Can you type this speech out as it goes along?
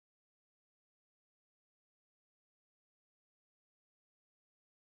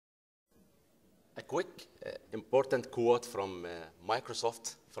A quick, important quote from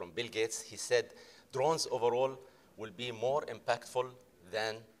Microsoft, from Bill Gates. He said, drones overall will be more impactful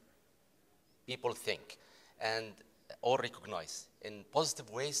than people think and or recognize in positive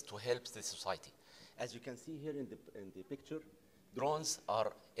ways to help the society. As you can see here in the picture, drones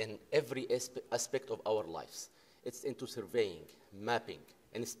are in every aspect of our lives. It's into surveying, mapping,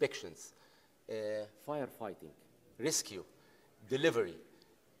 inspections, firefighting, rescue, delivery,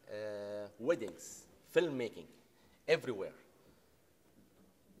 weddings, filmmaking, everywhere.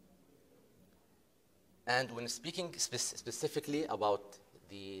 And when speaking specifically about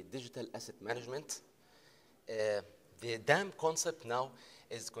the digital asset management, the DAM concept now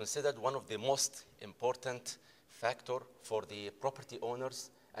is considered one of the most important factor for the property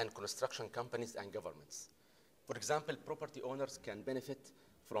owners and construction companies and governments. For example, property owners can benefit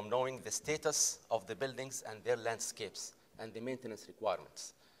from knowing the status of the buildings and their landscapes and the maintenance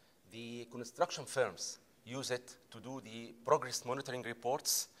requirements. The construction firms use it to do the progress monitoring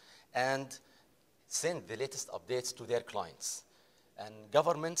reports and send the latest updates to their clients. And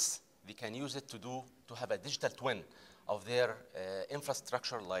governments, they can use it to have a digital twin of their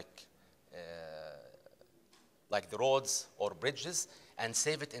infrastructure like the roads or bridges and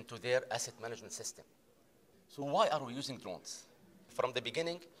save it into their asset management system. So why are we using drones? From the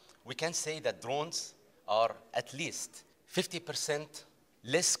beginning, we can say that drones are at least 50%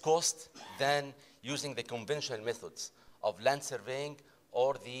 less cost than using the conventional methods of land surveying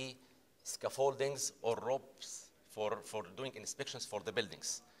or the scaffoldings or ropes for doing inspections for the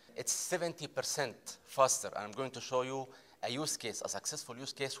buildings. It's 70% faster. I'm going to show you a use case, a successful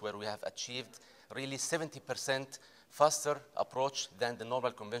use case where we have achieved really 70% faster approach than the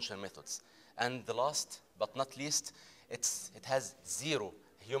normal conventional methods. And the last but not least, it has zero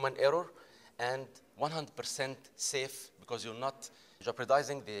human error and 100% safe because you're not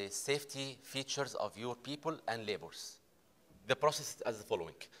jeopardizing the safety features of your people and labors. The process is as the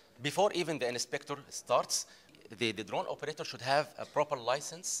following. Before even the inspector starts, the drone operator should have a proper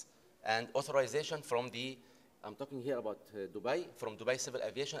license and authorization from I'm talking here about Dubai, from Dubai Civil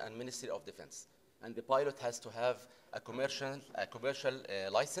Aviation and Ministry of Defense. And the pilot has to have a commercial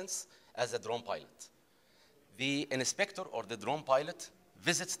license as a drone pilot. The inspector or the drone pilot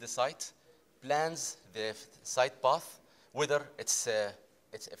visits the site, plans the site path, whether if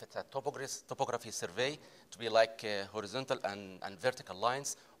it's a topography survey to be like horizontal and vertical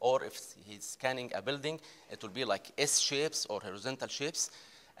lines, or if he's scanning a building, it will be like S shapes or horizontal shapes.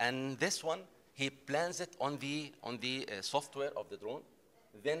 And this one, he plans it on the software of the drone.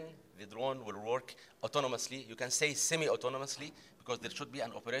 Then the drone will work autonomously. You can say semi-autonomously because there should be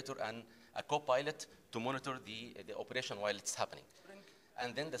an operator and a co-pilot to monitor the operation while it's happening.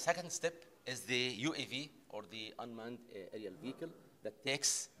 And then the second step is the UAV or the unmanned aerial vehicle that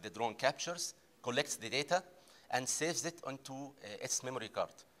takes the drone captures, collects the data, and saves it onto its memory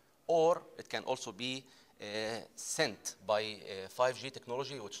card. Or it can also be sent by 5G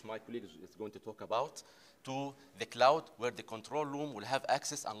technology, which my colleague is going to talk about, to the cloud where the control room will have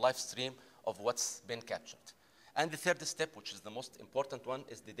access and live stream of what's been captured. And the third step, which is the most important one,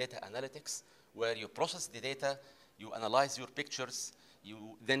 is the data analytics, where you process the data, you analyze your pictures,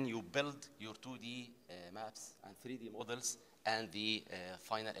 then you build your 2D maps and 3D models and the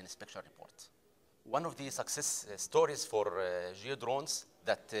final inspection report. One of the success stories for GeoDrones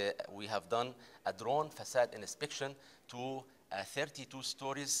that we have done a drone facade inspection to a 32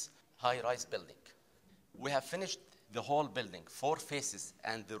 stories high-rise building. We have finished the whole building, 4 faces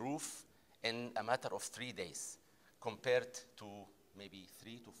and the roof in a matter of 3 days, compared to maybe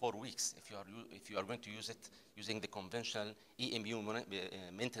 3 to 4 weeks if you are going to use it using the conventional EMU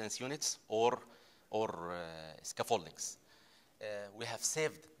maintenance units or scaffoldings. We have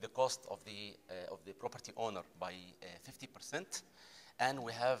saved the cost of the property owner by 50%, and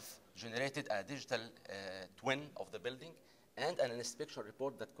we have generated a digital twin of the building and an inspection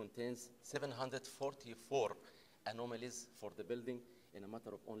report that contains 744 anomalies for the building in a matter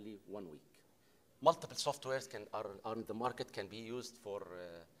of only 1 week. Multiple softwares are in the market, can be used for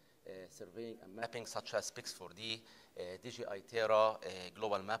surveying and mapping, such as Pix4D, DJI Terra,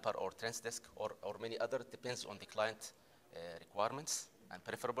 Global Mapper, or Transdesk, or many others, depends on the client requirements and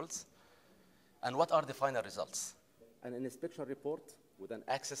peripherals. And what are the final results? An inspection report with an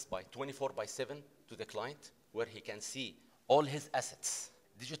access by 24/7 to the client, where he can see all his assets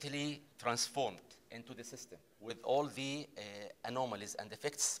digitally transformed into the system with all the anomalies and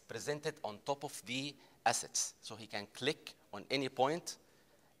defects presented on top of the assets. So he can click on any point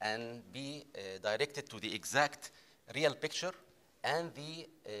and be directed to the exact real picture and the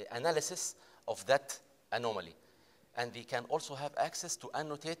analysis of that anomaly. and they can also have access to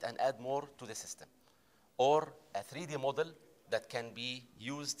annotate and add more to the system. Or a 3D model that can be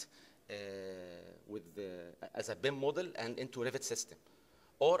used as a BIM model and into Revit system.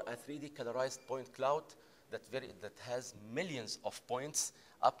 Or a 3D colorized point cloud that has millions of points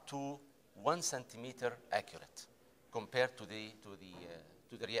up to 1 centimeter accurate compared to the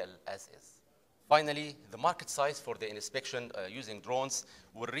real as is. Finally, the market size for the inspection using drones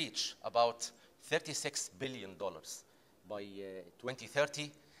will reach about $36 billion by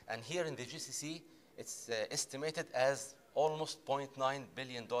 2030. And here in the GCC, it's estimated as almost $0.9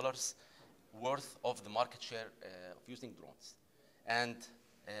 billion worth of the market share of using drones. And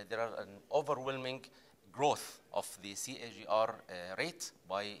there are an overwhelming growth of the CAGR rate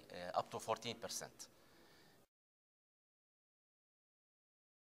by up to 14%.